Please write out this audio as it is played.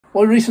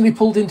Well, I recently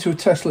pulled into a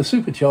Tesla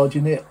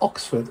Supercharger near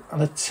Oxford,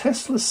 and a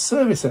Tesla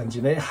service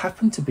engineer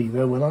happened to be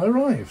there when I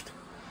arrived.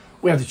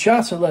 We had a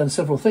chat and learned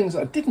several things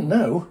I didn't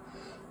know,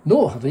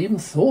 nor had I even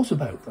thought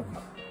about them.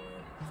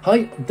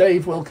 Hi, I'm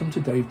Dave. Welcome to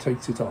Dave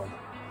Takes It On.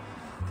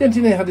 The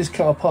engineer had his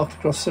car parked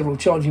across several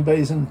charging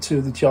bays, and two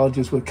of the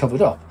chargers were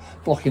covered up,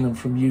 blocking them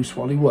from use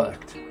while he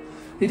worked.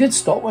 He did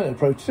stop when I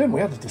approached him.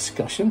 We had a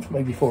discussion for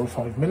maybe 4 or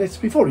 5 minutes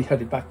before he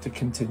headed back to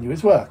continue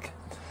his work.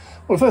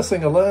 Well, the first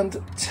thing I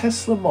learned,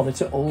 Tesla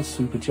monitor all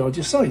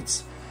Supercharger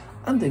sites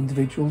and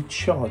individual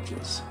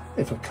chargers.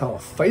 If a car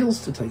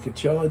fails to take a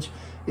charge,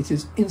 it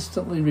is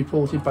instantly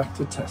reported back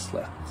to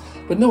Tesla,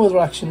 but no other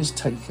action is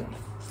taken.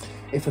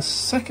 If a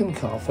second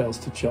car fails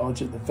to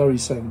charge at the very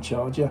same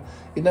charger,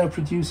 it now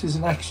produces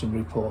an action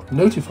report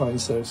notifying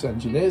service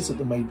engineers that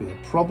there may be a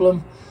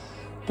problem,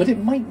 but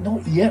it might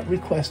not yet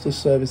request a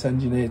service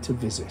engineer to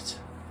visit.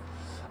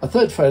 A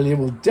third failure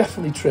will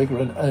definitely trigger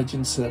an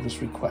urgent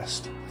service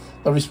request.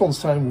 The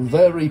response time will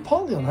vary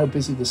partly on how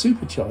busy the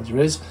Supercharger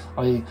is,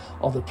 i.e.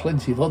 are there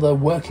plenty of other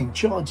working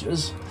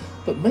chargers,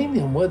 but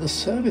mainly on where the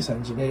service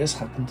engineers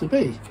happen to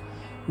be.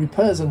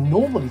 Repairs are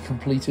normally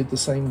completed the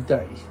same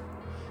day.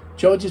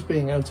 Chargers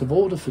being out of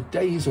order for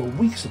days or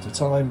weeks at a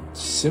time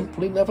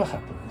simply never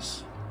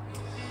happens.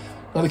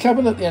 Now, the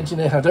cabinet the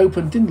engineer had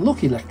open didn't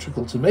look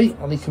electrical to me,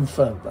 and he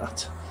confirmed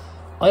that.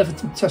 I have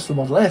a Tesla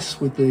Model S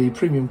with the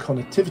premium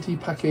connectivity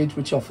package,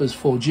 which offers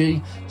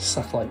 4G,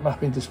 satellite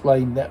mapping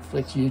display,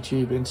 Netflix,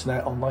 YouTube,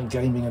 internet, online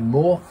gaming and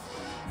more.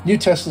 New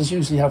Teslas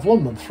usually have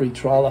 1 month free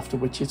trial, after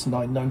which it's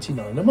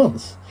 $9.99 a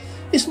month.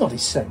 It's not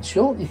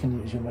essential. You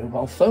can use your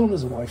mobile phone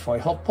as a Wi-Fi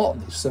hotspot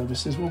and these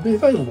services will be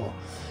available.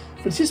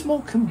 But it is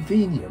more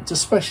convenient,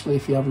 especially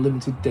if you have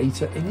limited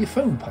data in your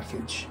phone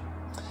package.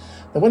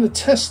 Now, when a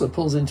Tesla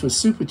pulls into a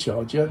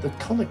Supercharger, the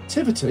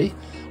connectivity,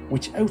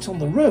 which out on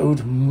the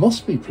road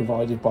must be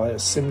provided by a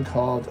SIM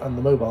card and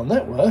the mobile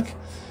network,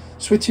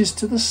 switches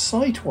to the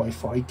site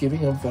Wi-Fi,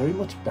 giving a very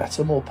much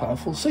better, more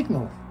powerful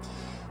signal.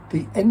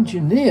 The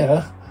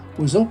engineer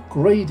was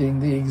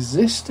upgrading the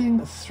existing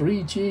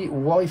 3G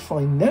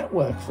Wi-Fi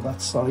network for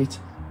that site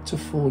to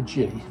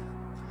 4G.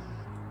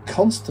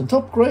 Constant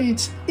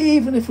upgrades,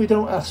 even if we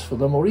don't ask for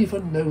them or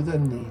even know they're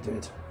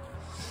needed.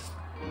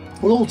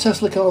 Well, all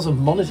Tesla cars are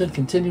monitored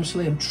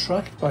continuously and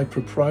tracked by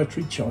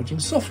proprietary charging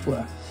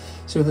software.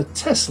 So the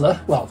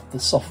Tesla, well, the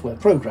software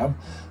program,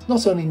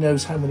 not only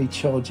knows how many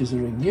chargers are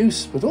in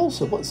use, but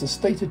also what's the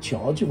state of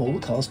charge of all the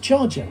cars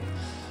charging.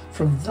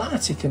 From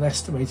that, it can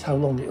estimate how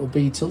long it'll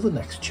be till the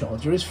next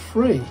charger is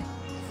free.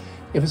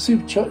 If a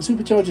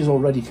Supercharger is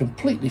already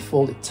completely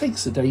full, it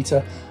takes the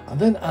data and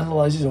then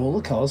analyses all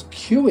the cars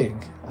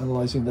queuing,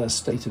 analysing their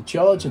state of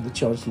charge and the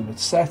charge limit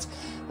set,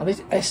 and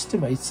it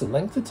estimates the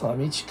length of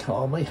time each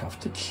car may have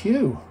to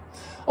queue.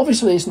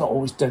 Obviously, it's not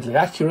always deadly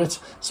accurate.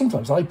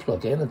 Sometimes I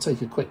plug in and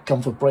take a quick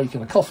comfort break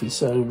and a coffee,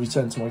 so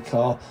return to my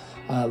car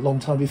a long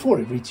time before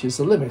it reaches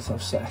the limit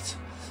I've set.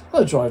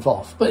 I'll drive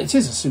off, but it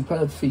is a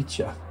superb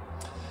feature.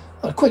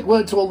 A quick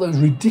word to all those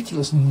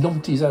ridiculous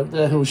numpties out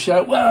there who'll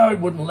shout, "Well, I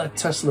wouldn't let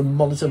Tesla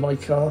monitor my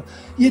car."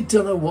 You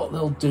don't know what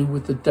they'll do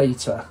with the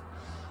data.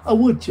 I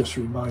would just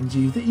remind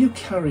you that you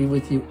carry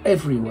with you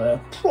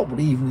everywhere,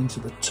 probably even into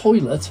the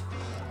toilet,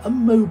 a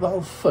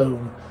mobile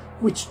phone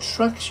which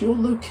tracks your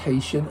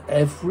location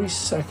every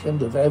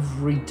second of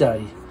every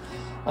day.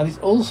 And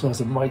it also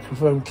has a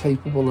microphone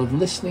capable of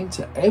listening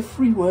to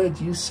every word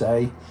you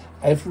say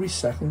every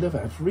second of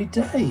every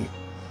day.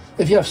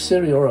 If you have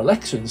Siri or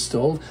Alexa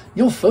installed,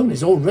 your phone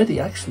is already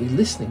actually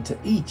listening to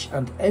each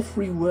and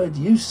every word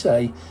you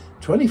say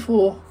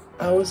 24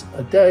 hours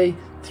a day,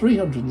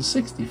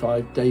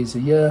 365 days a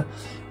year,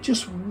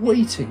 just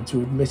waiting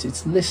to admit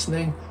it's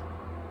listening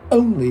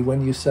only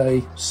when you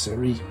say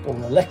Siri or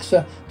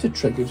Alexa to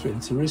trigger it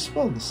into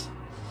response.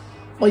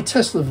 My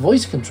Tesla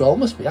voice control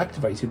must be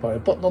activated by a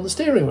button on the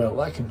steering wheel.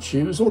 I can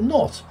choose or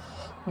not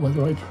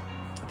whether I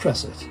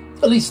press it.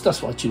 At least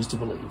that's what I choose to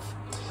believe.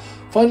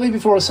 Finally,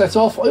 before I set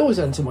off, I always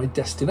enter my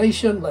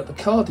destination, let the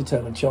car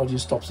determine charging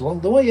stops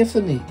along the way if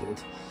they're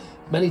needed.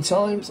 Many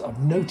times I've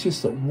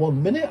noticed that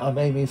 1 minute I'm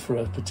aiming for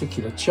a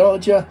particular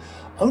charger,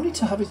 only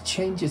to have it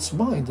change its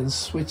mind and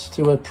switch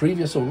to a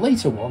previous or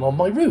later one on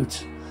my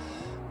route.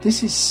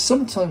 This is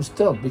sometimes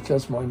done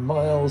because my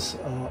miles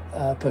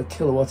per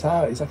kilowatt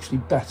hour is actually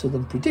better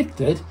than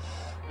predicted,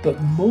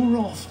 but more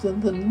often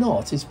than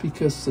not it's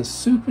because the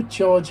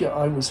Supercharger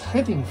I was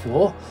heading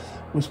for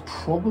was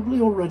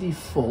probably already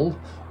full,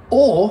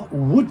 or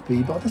would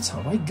be by the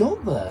time I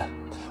got there.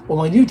 Well,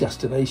 my new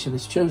destination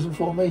is chosen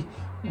for me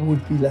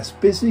would be less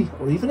busy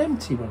or even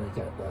empty when I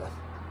get there.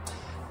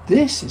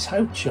 This is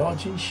how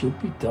charging should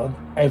be done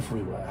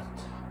everywhere.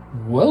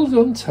 Well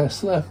done,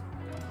 Tesla.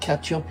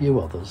 Catch up, you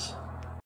others.